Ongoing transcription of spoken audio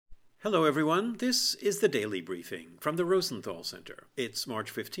Hello, everyone. This is the Daily Briefing from the Rosenthal Center. It's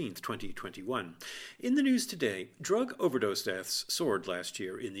March 15th, 2021. In the news today, drug overdose deaths soared last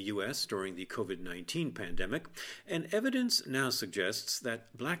year in the U.S. during the COVID-19 pandemic, and evidence now suggests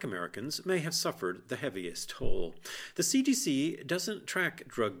that Black Americans may have suffered the heaviest toll. The CDC doesn't track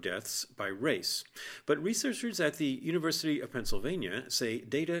drug deaths by race, but researchers at the University of Pennsylvania say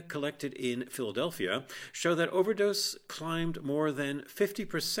data collected in Philadelphia show that overdose climbed more than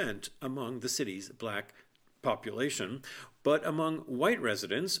 50% among the city's Black population, but among white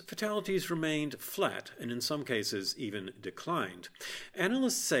residents, fatalities remained flat and in some cases even declined.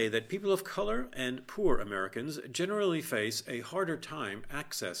 Analysts say that people of color and poor Americans generally face a harder time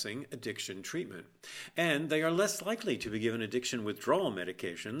accessing addiction treatment, and they are less likely to be given addiction withdrawal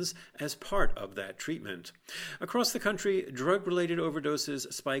medications as part of that treatment. Across the country, drug-related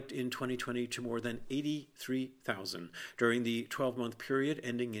overdoses spiked in 2020 to more than 83,000 during the 12-month period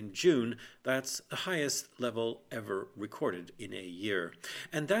ending in June. That's the highest level ever recorded in a year.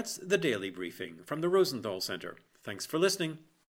 And that's the Daily Briefing from the Rosenthal Center. Thanks for listening.